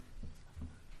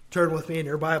Turn with me in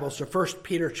your Bibles to 1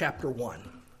 Peter chapter 1.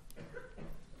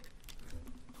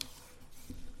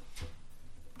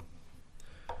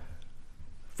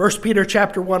 1 Peter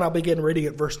chapter 1, I'll begin reading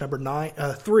at verse number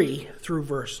 3 through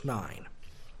verse 9.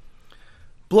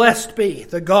 Blessed be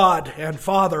the God and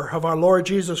Father of our Lord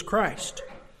Jesus Christ,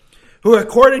 who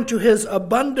according to his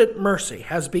abundant mercy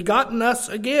has begotten us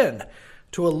again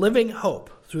to a living hope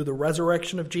through the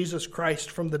resurrection of Jesus Christ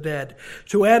from the dead,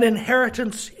 to an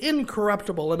inheritance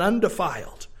incorruptible and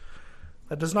undefiled,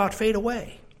 that does not fade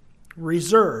away,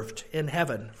 reserved in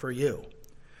heaven for you,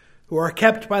 who are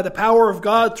kept by the power of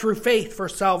God through faith for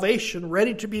salvation,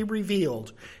 ready to be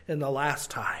revealed in the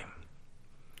last time.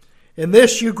 In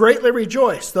this you greatly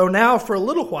rejoice, though now for a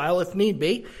little while, if need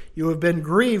be, you have been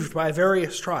grieved by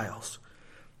various trials,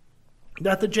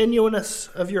 that the genuineness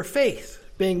of your faith,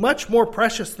 being much more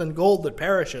precious than gold that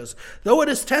perishes, though it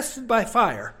is tested by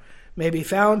fire, may be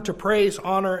found to praise,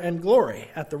 honor, and glory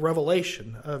at the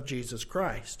revelation of Jesus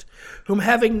Christ, whom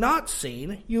having not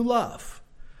seen, you love.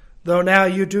 Though now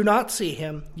you do not see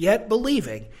him, yet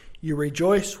believing, you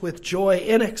rejoice with joy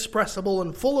inexpressible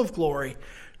and full of glory,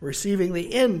 receiving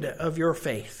the end of your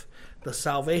faith, the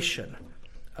salvation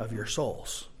of your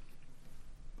souls.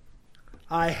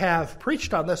 I have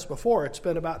preached on this before. It's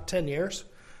been about 10 years.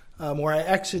 Where I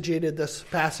exegeted this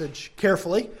passage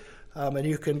carefully, and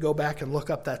you can go back and look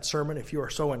up that sermon if you are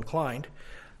so inclined.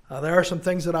 There are some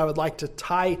things that I would like to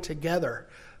tie together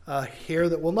here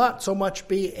that will not so much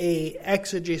be a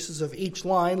exegesis of each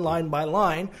line by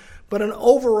line, but an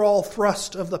overall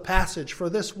thrust of the passage, for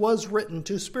this was written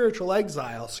to spiritual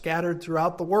exiles scattered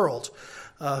throughout the world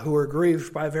who were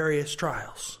grieved by various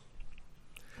trials.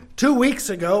 2 weeks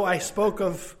ago, I spoke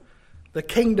of the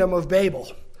kingdom of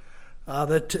Babel.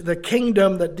 The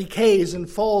kingdom that decays and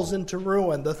falls into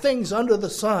ruin, the things under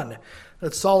the sun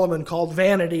that Solomon called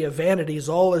vanity of vanities,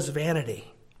 all is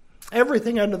vanity.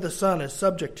 Everything under the sun is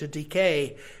subject to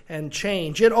decay and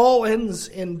change. It all ends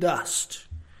in dust,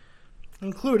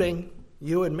 including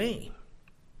you and me.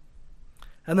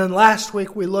 And then last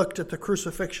week we looked at the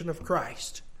crucifixion of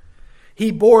Christ.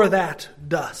 He bore that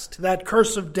dust, that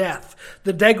curse of death,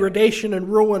 the degradation and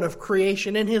ruin of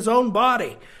creation in his own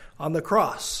body on the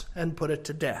cross, and put it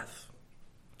to death.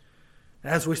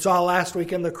 As we saw last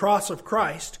week in the cross of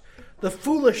Christ, the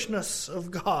foolishness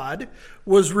of God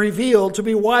was revealed to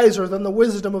be wiser than the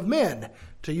wisdom of men,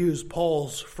 to use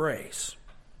Paul's phrase.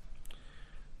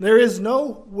 There is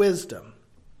no wisdom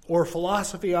or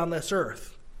philosophy on this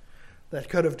earth that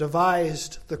could have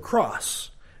devised the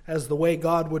cross as the way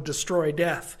God would destroy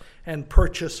death and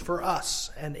purchase for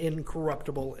us an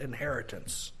incorruptible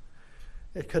inheritance.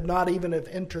 It could not even have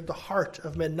entered the heart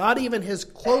of men, not even his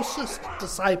closest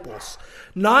disciples,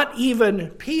 not even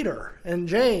Peter and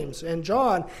James and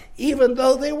John, even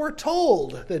though they were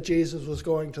told that Jesus was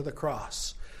going to the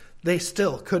cross. They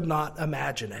still could not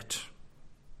imagine it.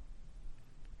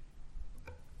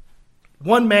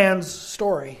 One man's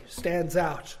story stands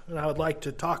out, and I would like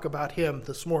to talk about him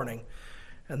this morning,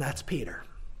 and that's Peter.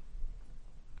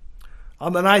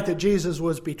 On the night that Jesus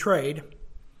was betrayed,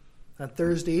 on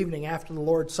Thursday evening after the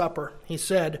Lord's Supper, he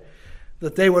said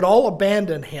that they would all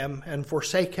abandon him and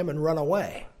forsake him and run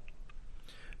away.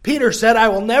 Peter said, I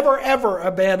will never ever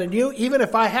abandon you, even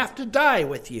if I have to die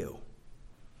with you.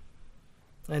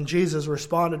 And Jesus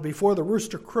responded, before the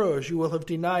rooster crows, you will have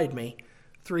denied me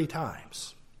 3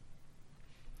 times.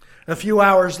 A few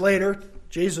hours later,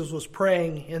 Jesus was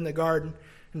praying in the garden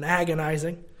and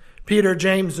agonizing. Peter,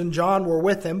 James, and John were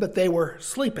with him, but they were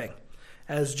sleeping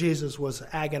as Jesus was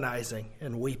agonizing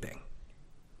and weeping.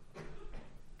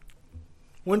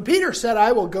 When Peter said,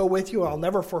 I will go with you, I'll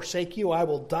never forsake you, I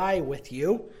will die with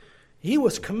you, he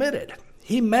was committed.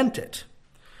 He meant it.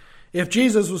 If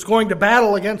Jesus was going to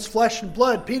battle against flesh and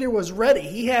blood, Peter was ready.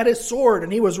 He had his sword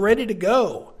and he was ready to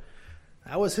go.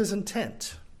 That was his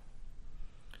intent.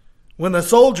 When the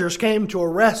soldiers came to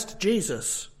arrest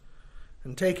Jesus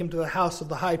and take him to the house of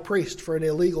the high priest for an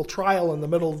illegal trial in the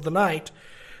middle of the night,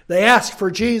 they asked for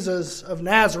Jesus of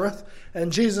Nazareth,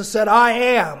 and Jesus said, I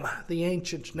am, the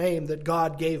ancient name that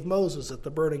God gave Moses at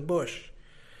the burning bush.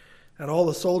 And all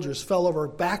the soldiers fell over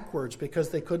backwards because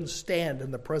they couldn't stand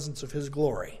in the presence of his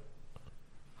glory.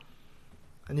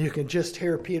 And you can just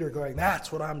hear Peter going,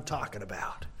 that's what I'm talking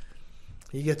about.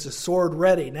 He gets his sword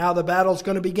ready. Now the battle's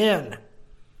going to begin.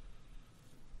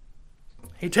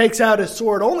 He takes out his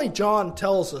sword. Only John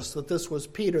tells us that this was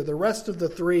Peter. The rest of the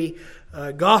 3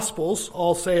 Gospels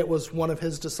all say it was one of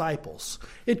his disciples.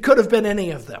 It could have been any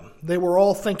of them. They were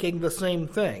all thinking the same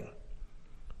thing.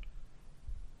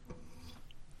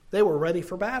 They were ready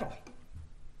for battle.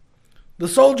 The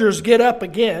soldiers get up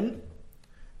again,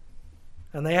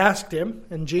 And they asked him,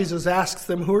 and Jesus asks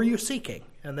them, "Who are you seeking?"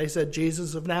 And they said,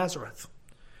 "Jesus of Nazareth."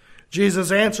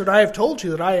 Jesus answered, "I have told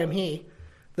you that I am he.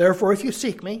 Therefore, if you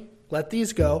seek me, let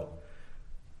these go,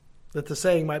 that the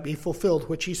saying might be fulfilled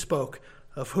which he spoke,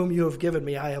 of whom you have given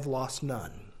me, I have lost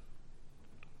none."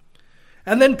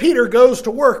 And then Peter goes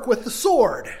to work with the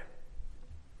sword.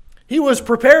 He was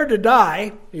prepared to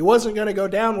die. He wasn't going to go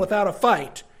down without a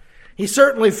fight. He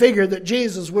certainly figured that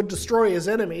Jesus would destroy his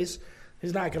enemies.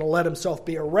 He's not going to let himself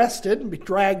be arrested and be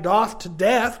dragged off to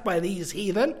death by these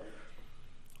heathen.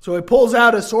 So he pulls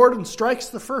out his sword and strikes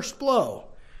the first blow.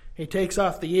 He takes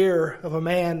off the ear of a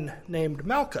man named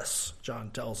Malchus,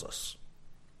 John tells us.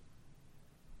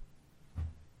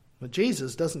 But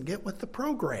Jesus doesn't get with the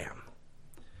program.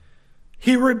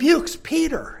 He rebukes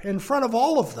Peter in front of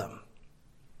all of them.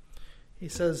 He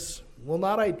says, "Will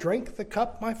not I drink the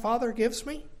cup my Father gives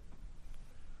me?"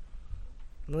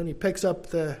 And then he picks up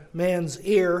the man's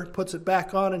ear, puts it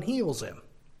back on, and heals him.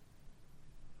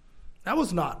 That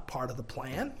was not part of the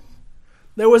plan.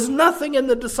 There was nothing in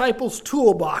the disciples'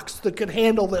 toolbox that could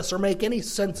handle this or make any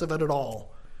sense of it at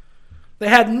all. They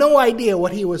had no idea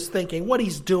what he was thinking, what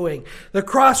he's doing. The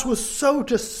cross was so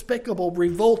despicable,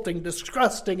 revolting,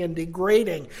 disgusting, and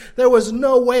degrading. There was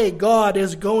no way God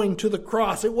is going to the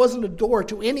cross. It wasn't a door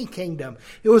to any kingdom.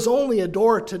 It was only a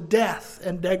door to death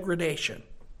and degradation.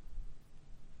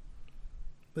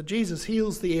 But Jesus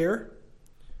heals the ear.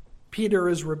 Peter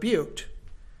is rebuked.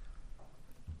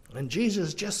 And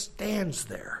Jesus just stands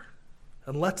there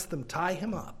and lets them tie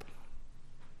him up.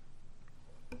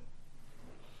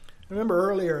 Remember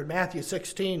earlier in Matthew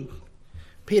 16,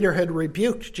 Peter had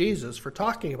rebuked Jesus for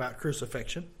talking about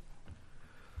crucifixion.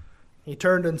 He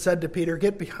turned and said to Peter,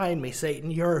 "Get behind me,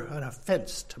 Satan. You're an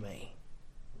offense to me."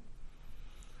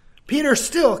 Peter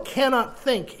still cannot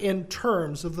think in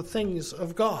terms of the things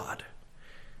of God.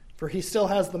 For he still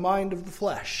has the mind of the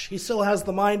flesh. He still has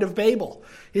the mind of Babel.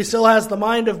 He still has the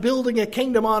mind of building a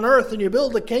kingdom on earth, and you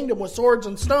build a kingdom with swords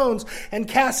and stones and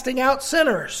casting out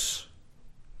sinners.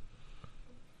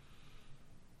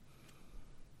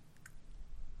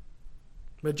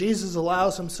 But Jesus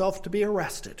allows himself to be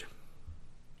arrested.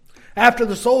 After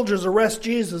the soldiers arrest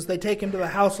Jesus, they take him to the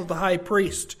house of the high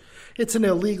priest. It's an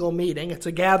illegal meeting. It's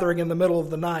a gathering in the middle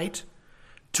of the night.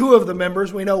 Two of the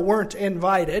members we know weren't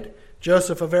invited,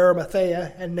 Joseph of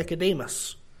Arimathea and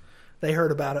Nicodemus. They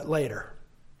heard about it later.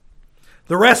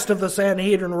 The rest of the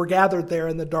Sanhedrin were gathered there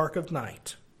in the dark of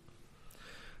night.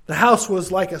 The house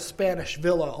was like a Spanish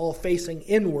villa, all facing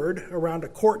inward around a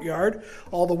courtyard.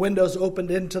 All the windows opened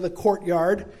into the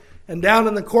courtyard, and down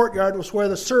in the courtyard was where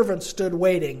the servants stood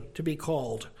waiting to be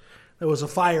called. There was a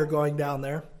fire going down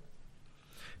there.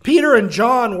 Peter and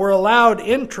John were allowed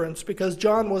entrance because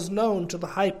John was known to the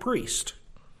high priest.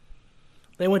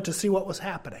 They went to see what was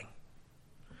happening.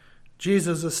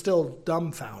 Jesus is still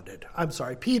dumbfounded.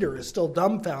 Peter is still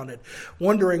dumbfounded,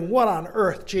 wondering what on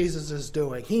earth Jesus is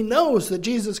doing. He knows that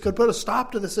Jesus could put a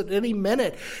stop to this at any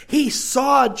minute. He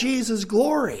saw Jesus'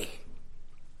 glory.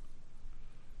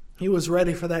 He was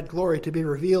ready for that glory to be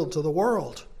revealed to the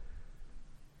world.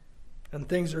 And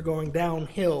things are going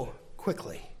downhill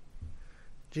quickly.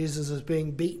 Jesus is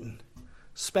being beaten,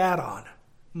 spat on,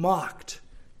 mocked,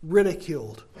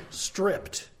 ridiculed,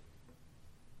 stripped.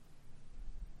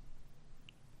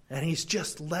 And he's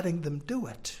just letting them do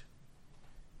it.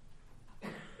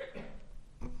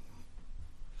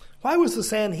 Why was the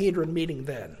Sanhedrin meeting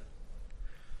then?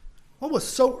 What was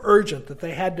so urgent that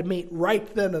they had to meet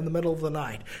right then in the middle of the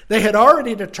night? They had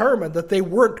already determined that they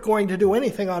weren't going to do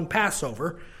anything on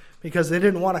Passover because they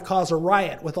didn't want to cause a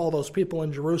riot with all those people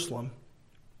in Jerusalem.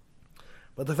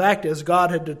 But the fact is, God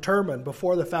had determined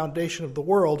before the foundation of the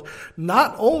world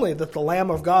not only that the Lamb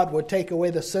of God would take away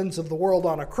the sins of the world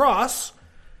on a cross,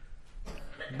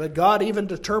 but God even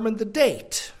determined the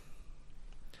date.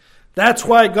 That's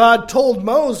why God told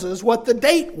Moses what the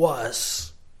date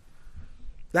was.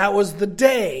 That was the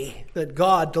day that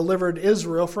God delivered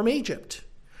Israel from Egypt.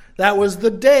 That was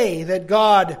the day that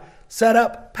God set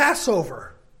up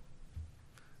Passover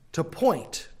to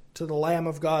point to the Lamb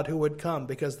of God who would come,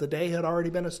 because the day had already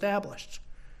been established.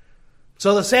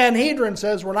 So the Sanhedrin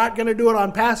says, we're not going to do it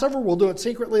on Passover, we'll do it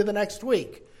secretly the next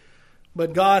week.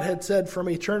 But God had said from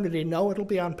eternity, no, it'll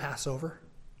be on Passover.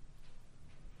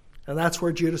 And that's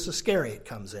where Judas Iscariot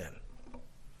comes in.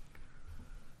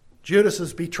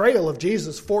 Judas's betrayal of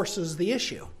Jesus forces the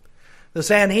issue. The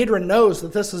Sanhedrin knows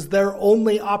that this is their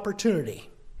only opportunity.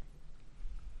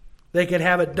 They could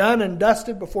have it done and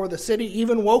dusted before the city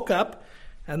even woke up,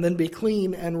 and then be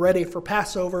clean and ready for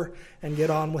Passover and get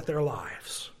on with their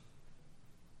lives.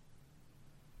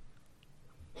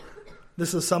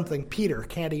 This is something Peter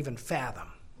can't even fathom.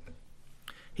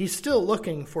 He's still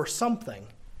looking for something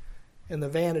in the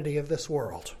vanity of this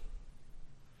world.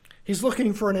 He's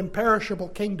looking for an imperishable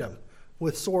kingdom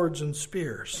with swords and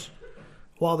spears,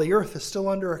 while the earth is still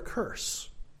under a curse.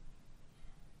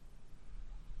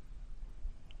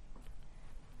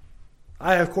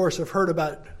 I, of course, have heard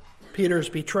about Peter's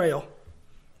betrayal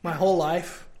my whole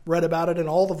life, read about it in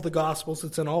all of the Gospels.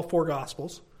 It's in all 4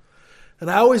 Gospels. And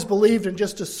I always believed and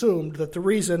just assumed that the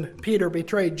reason Peter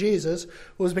betrayed Jesus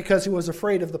was because he was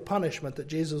afraid of the punishment that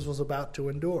Jesus was about to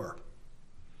endure.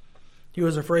 He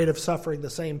was afraid of suffering the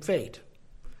same fate.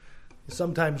 You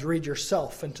sometimes read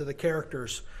yourself into the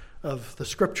characters of the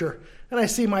Scripture, and I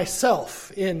see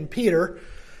myself in Peter,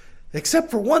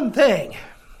 except for one thing.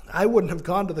 I wouldn't have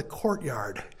gone to the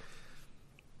courtyard.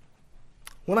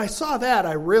 When I saw that,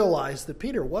 I realized that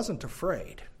Peter wasn't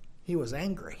afraid. He was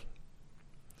angry.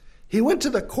 He went to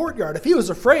the courtyard. If he was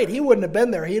afraid, he wouldn't have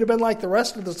been there. He'd have been like the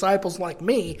rest of the disciples, like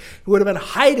me, who would have been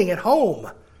hiding at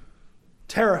home,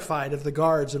 terrified of the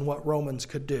guards and what Romans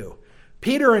could do.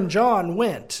 Peter and John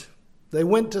went. They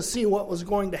went to see what was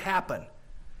going to happen.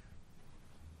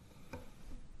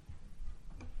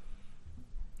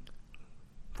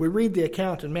 If we read the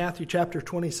account in Matthew chapter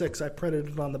 26, I printed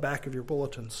it on the back of your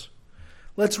bulletins.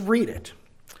 Let's read it.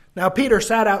 Now Peter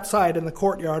sat outside in the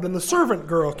courtyard, and the servant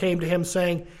girl came to him,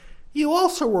 saying, "You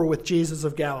also were with Jesus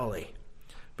of Galilee."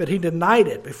 But he denied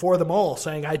it before them all,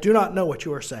 saying, "I do not know what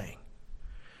you are saying."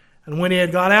 And when he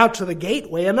had gone out to the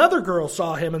gateway, another girl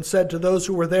saw him and said to those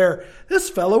who were there, "This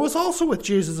fellow was also with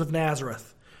Jesus of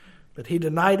Nazareth." But he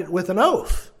denied it with an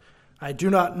oath, "I do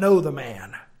not know the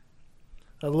man."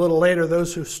 A little later,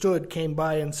 those who stood came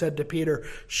by and said to Peter,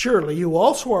 "Surely you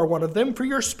also are one of them, for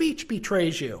your speech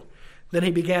betrays you." Then he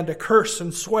began to curse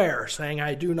and swear, saying,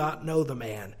 "I do not know the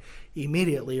man."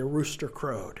 Immediately a rooster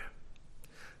crowed.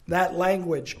 That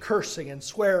language, cursing and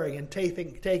swearing and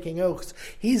taking oaths,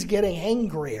 he's getting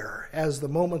angrier as the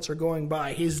moments are going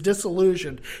by. He's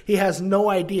disillusioned. He has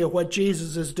no idea what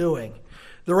Jesus is doing.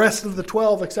 The rest of the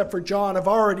 12, except for John, have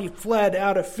already fled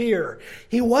out of fear.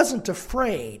 He wasn't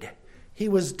afraid. He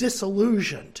was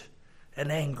disillusioned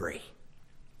and angry.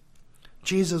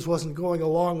 Jesus wasn't going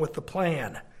along with the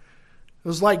plan. It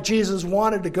was like Jesus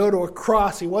wanted to go to a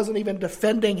cross. He wasn't even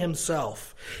defending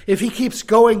himself. If he keeps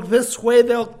going this way,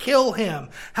 they'll kill him.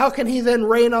 How can he then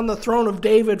reign on the throne of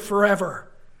David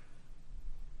forever?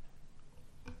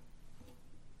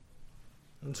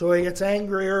 And so he gets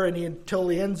angrier until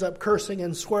he ends up cursing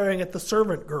and swearing at the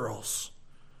servant girls.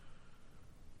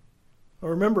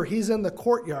 Remember, he's in the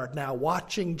courtyard now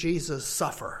watching Jesus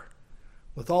suffer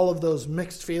with all of those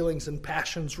mixed feelings and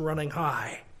passions running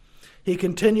high. He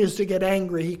continues to get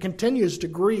angry. He continues to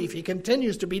grieve. He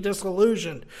continues to be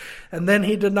disillusioned. And then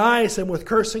he denies him with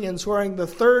cursing and swearing the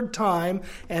 3rd time,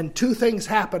 and 2 things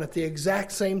happen at the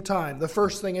exact same time. The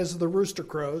first thing is the rooster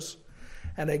crows,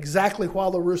 and exactly while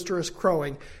the rooster is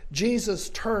crowing, Jesus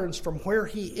turns from where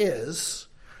he is,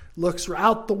 looks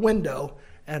out the window,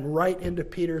 and right into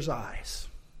Peter's eyes.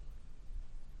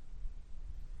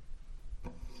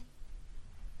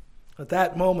 At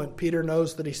that moment, Peter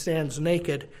knows that he stands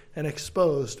naked and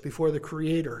exposed before the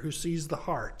Creator who sees the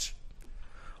heart.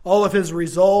 All of his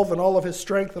resolve and all of his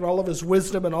strength and all of his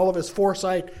wisdom and all of his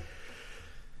foresight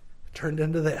turned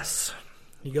into this.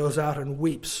 He goes out and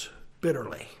weeps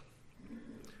bitterly.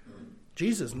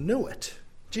 Jesus knew it.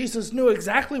 Jesus knew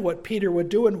exactly what Peter would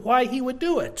do and why he would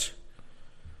do it.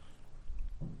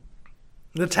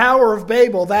 The Tower of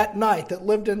Babel that night that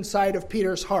lived inside of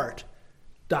Peter's heart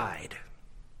died.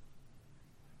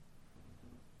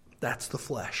 That's the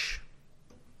flesh.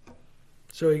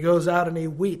 So he goes out and he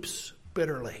weeps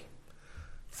bitterly.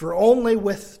 For only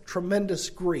with tremendous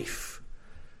grief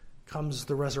comes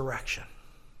the resurrection.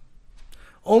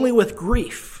 Only with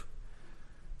grief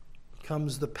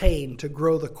comes the pain to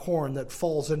grow the corn that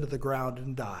falls into the ground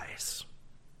and dies.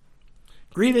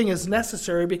 Grieving is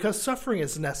necessary because suffering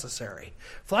is necessary.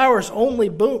 Flowers only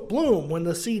bloom when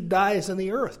the seed dies in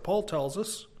the earth, Paul tells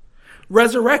us.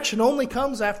 Resurrection only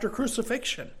comes after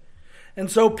crucifixion. And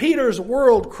so Peter's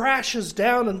world crashes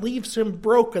down and leaves him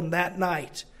broken that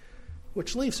night,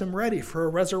 which leaves him ready for a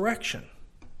resurrection.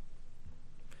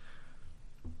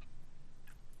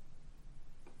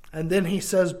 And then he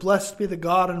says, "Blessed be the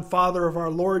God and Father of our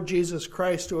Lord Jesus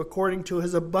Christ, who according to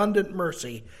his abundant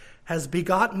mercy has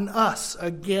begotten us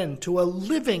again to a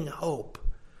living hope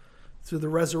through the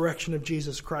resurrection of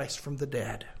Jesus Christ from the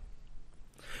dead."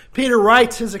 Peter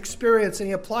writes his experience and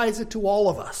he applies it to all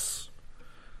of us.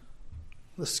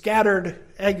 The scattered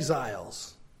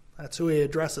exiles, that's who he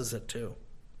addresses it to.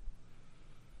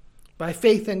 by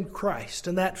faith in Christ,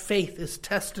 and that faith is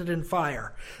tested in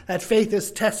fire. That faith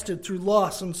is tested through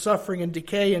loss and suffering and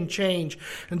decay and change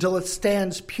until it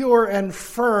stands pure and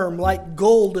firm like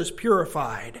gold is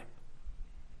purified.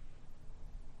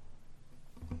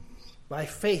 By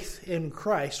faith in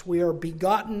Christ, we are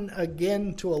begotten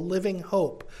again to a living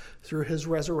hope through his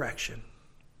resurrection.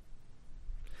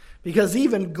 Because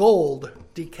even gold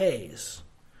decays,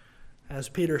 as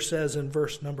Peter says in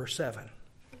verse number 7.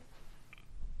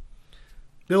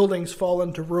 Buildings fall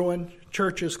into ruin,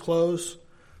 churches close,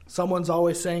 someone's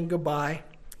always saying goodbye,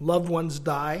 loved ones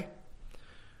die.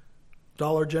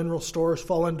 Dollar General stores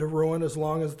fall into ruin as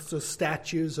long as the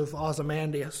statues of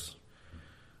Ozymandias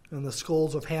and the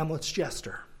skulls of Hamlet's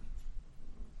jester.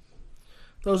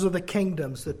 Those are the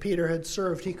kingdoms that Peter had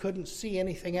served. He couldn't see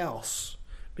anything else,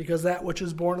 because that which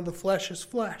is born of the flesh is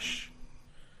flesh.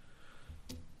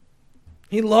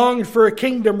 He longed for a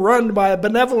kingdom run by a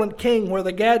benevolent king where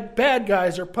the bad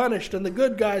guys are punished and the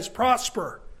good guys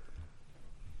prosper.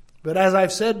 But as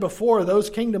I've said before, those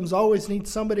kingdoms always need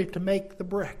somebody to make the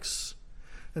bricks.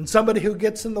 And somebody who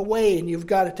gets in the way, and you've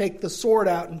got to take the sword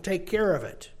out and take care of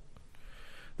it.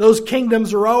 Those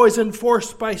kingdoms are always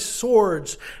enforced by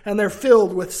swords, and they're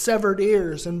filled with severed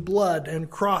ears and blood and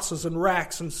crosses and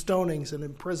racks and stonings and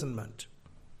imprisonment.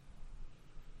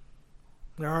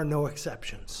 There are no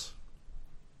exceptions.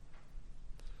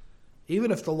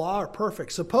 Even if the law are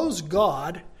perfect, suppose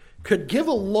God could give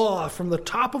a law from the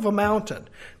top of a mountain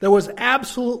that was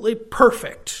absolutely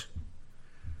perfect.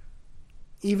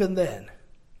 Even then,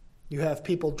 you have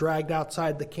people dragged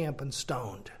outside the camp and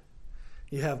stoned.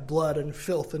 You have blood and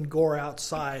filth and gore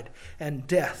outside and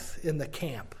death in the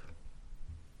camp.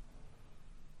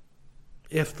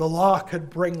 If the law could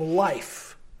bring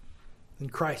life, then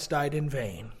Christ died in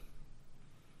vain.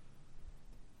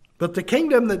 But the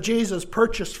kingdom that Jesus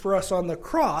purchased for us on the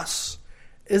cross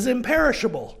is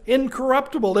imperishable,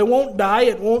 incorruptible. It won't die,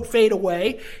 it won't fade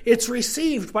away. It's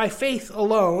received by faith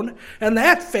alone, and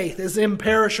that faith is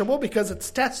imperishable because it's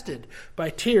tested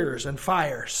by tears and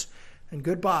fires and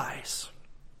goodbyes.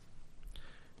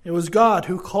 It was God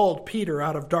who called Peter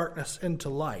out of darkness into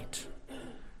light,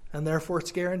 and therefore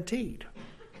it's guaranteed.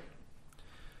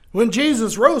 When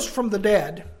Jesus rose from the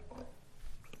dead,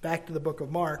 back to the book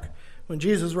of Mark, when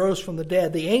Jesus rose from the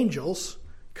dead, the angels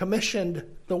commissioned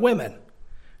the women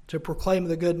to proclaim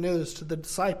the good news to the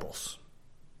disciples.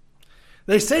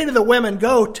 They say to the women,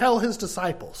 "Go tell his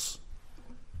disciples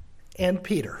and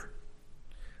Peter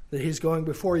that he's going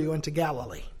before you into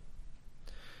Galilee."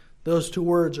 Those two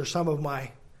words are some of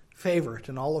my favorite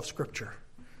in all of Scripture.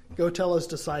 Go tell his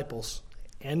disciples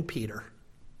and Peter.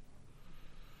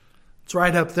 It's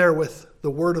right up there with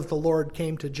the word of the Lord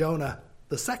came to Jonah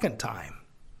the second time.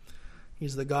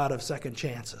 He's the God of second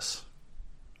chances,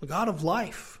 the God of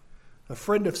life, a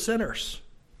friend of sinners.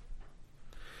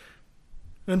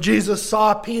 When Jesus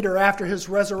saw Peter after his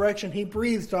resurrection, he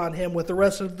breathed on him with the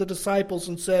rest of the disciples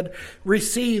and said,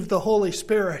 "Receive the Holy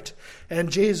Spirit."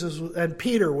 And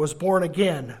Peter was born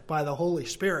again by the Holy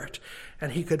Spirit,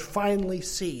 and he could finally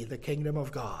see the kingdom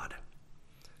of God.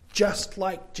 Just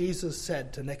like Jesus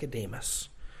said to Nicodemus,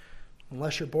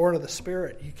 unless you're born of the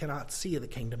Spirit, you cannot see the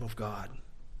kingdom of God.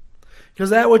 Because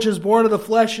that which is born of the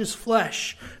flesh is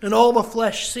flesh, and all the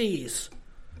flesh sees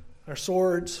are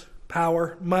swords,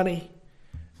 power, money,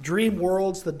 dream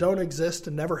worlds that don't exist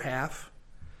and never have.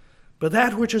 But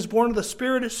that which is born of the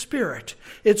Spirit is spirit.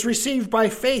 It's received by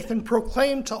faith and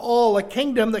proclaimed to all, a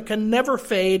kingdom that can never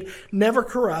fade, never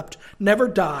corrupt, never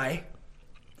die,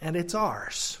 and it's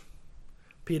ours,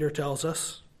 Peter tells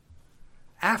us,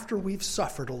 after we've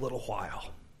suffered a little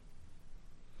while.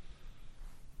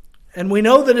 And we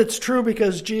know that it's true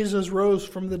because Jesus rose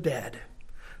from the dead.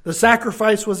 The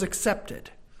sacrifice was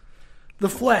accepted. The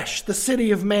flesh, the city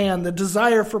of man, the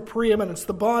desire for preeminence,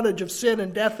 the bondage of sin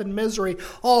and death and misery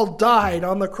all died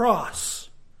on the cross.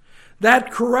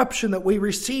 That corruption that we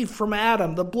received from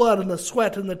Adam, the blood and the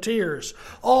sweat and the tears,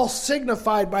 all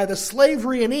signified by the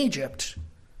slavery in Egypt,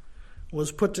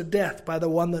 was put to death by the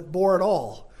one that bore it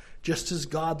all, just as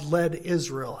God led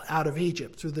Israel out of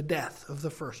Egypt through the death of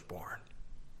the firstborn.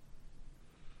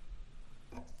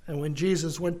 And when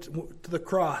Jesus went to the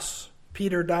cross,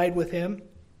 Peter died with him,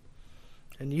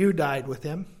 and you died with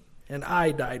him, and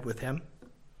I died with him.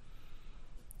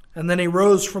 And then he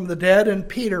rose from the dead, and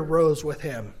Peter rose with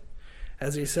him,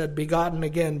 as he said, begotten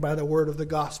again by the word of the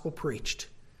gospel preached,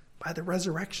 by the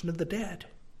resurrection of the dead.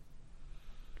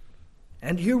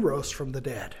 And you rose from the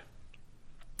dead,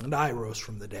 and I rose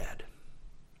from the dead.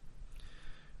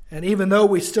 And even though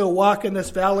we still walk in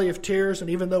this valley of tears, and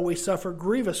even though we suffer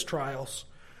grievous trials,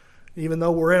 Even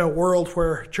though we're in a world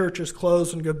where churches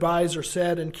close and goodbyes are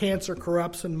said and cancer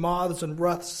corrupts and moths and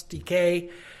rust decay,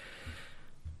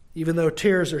 even though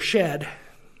tears are shed,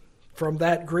 from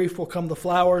that grief will come the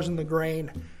flowers and the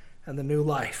grain and the new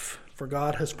life, for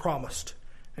God has promised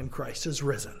and Christ is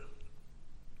risen.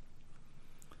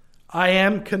 I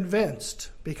am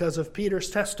convinced, because of Peter's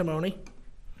testimony,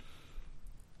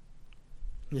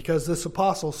 because this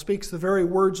apostle speaks the very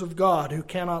words of God who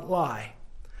cannot lie,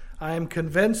 I am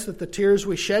convinced that the tears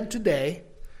we shed today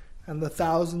and the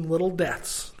 1,000 little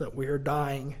deaths that we are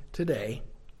dying today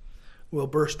will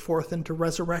burst forth into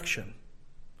resurrection.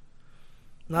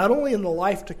 Not only in the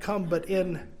life to come, but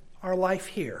in our life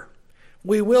here.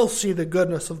 We will see the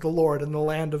goodness of the Lord in the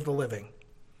land of the living.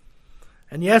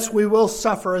 And yes, we will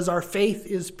suffer as our faith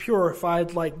is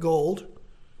purified like gold.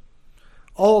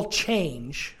 All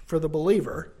change for the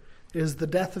believer is the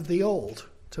death of the old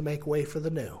to make way for the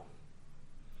new.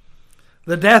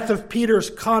 The death of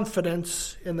Peter's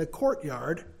confidence in the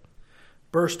courtyard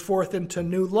burst forth into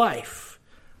new life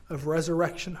of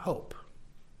resurrection hope.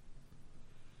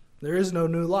 There is no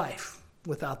new life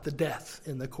without the death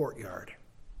in the courtyard.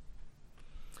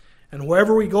 And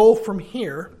wherever we go from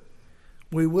here,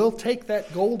 we will take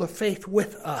that gold of faith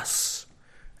with us,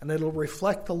 and it'll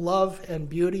reflect the love and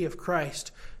beauty of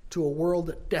Christ to a world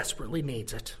that desperately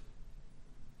needs it.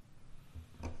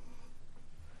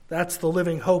 That's the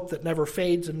living hope that never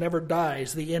fades and never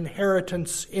dies, the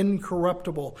inheritance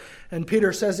incorruptible. And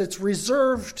Peter says it's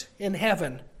reserved in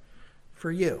heaven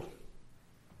for you.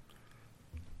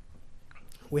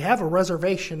 We have a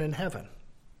reservation in heaven.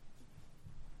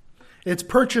 It's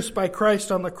purchased by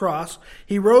Christ on the cross.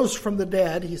 He rose from the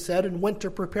dead, he said, and went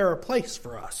to prepare a place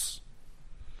for us.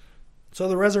 So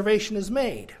the reservation is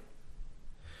made.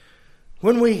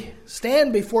 When we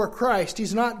stand before Christ,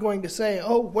 he's not going to say,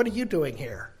 "Oh, what are you doing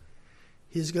here?"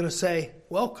 He's going to say,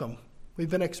 "Welcome. We've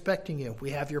been expecting you.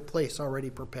 We have your place already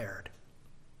prepared."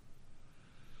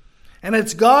 And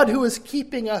it's God who is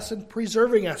keeping us and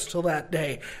preserving us till that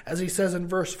day, as he says in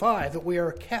verse 5, that we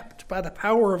are kept by the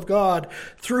power of God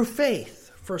through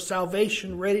faith for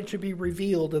salvation ready to be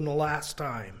revealed in the last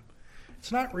time.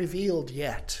 It's not revealed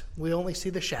yet. We only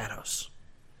see the shadows.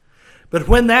 But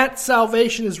when that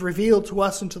salvation is revealed to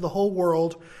us and to the whole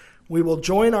world, we will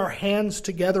join our hands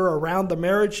together around the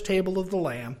marriage table of the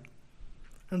Lamb.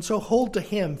 And so hold to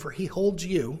him, for he holds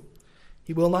you.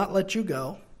 He will not let you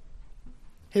go.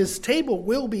 His table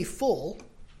will be full.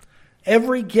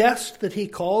 Every guest that he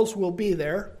calls will be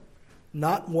there.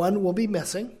 Not one will be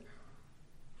missing.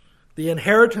 The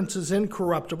inheritance is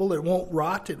incorruptible. It won't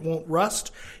rot. It won't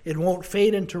rust. It won't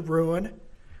fade into ruin.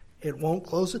 It won't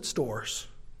close its doors.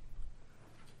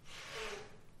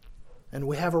 And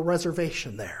we have a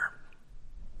reservation there.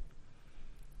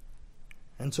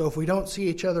 And so if we don't see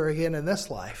each other again in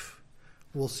this life,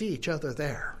 we'll see each other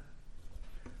there.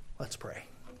 Let's pray.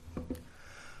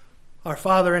 Our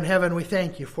Father in heaven, we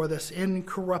thank you for this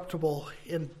incorruptible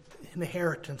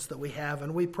inheritance that we have.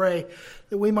 And we pray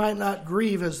that we might not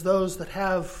grieve as those that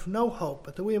have no hope,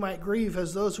 but that we might grieve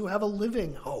as those who have a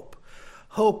living hope.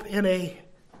 Hope in a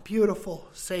beautiful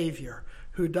Savior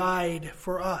who died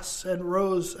for us and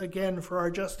rose again for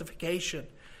our justification,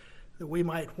 that we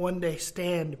might one day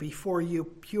stand before you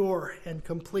pure and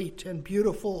complete and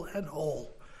beautiful and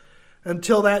whole.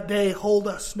 Until that day, hold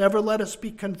us. Never let us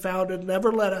be confounded.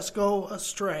 Never let us go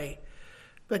astray.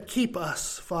 But keep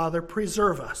us, Father.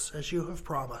 Preserve us as you have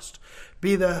promised.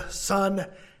 Be the sun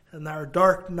in our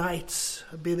dark nights.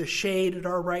 Be the shade at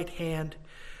our right hand.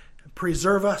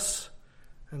 Preserve us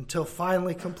until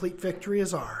finally complete victory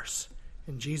is ours.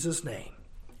 In Jesus' name,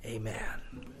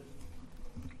 amen.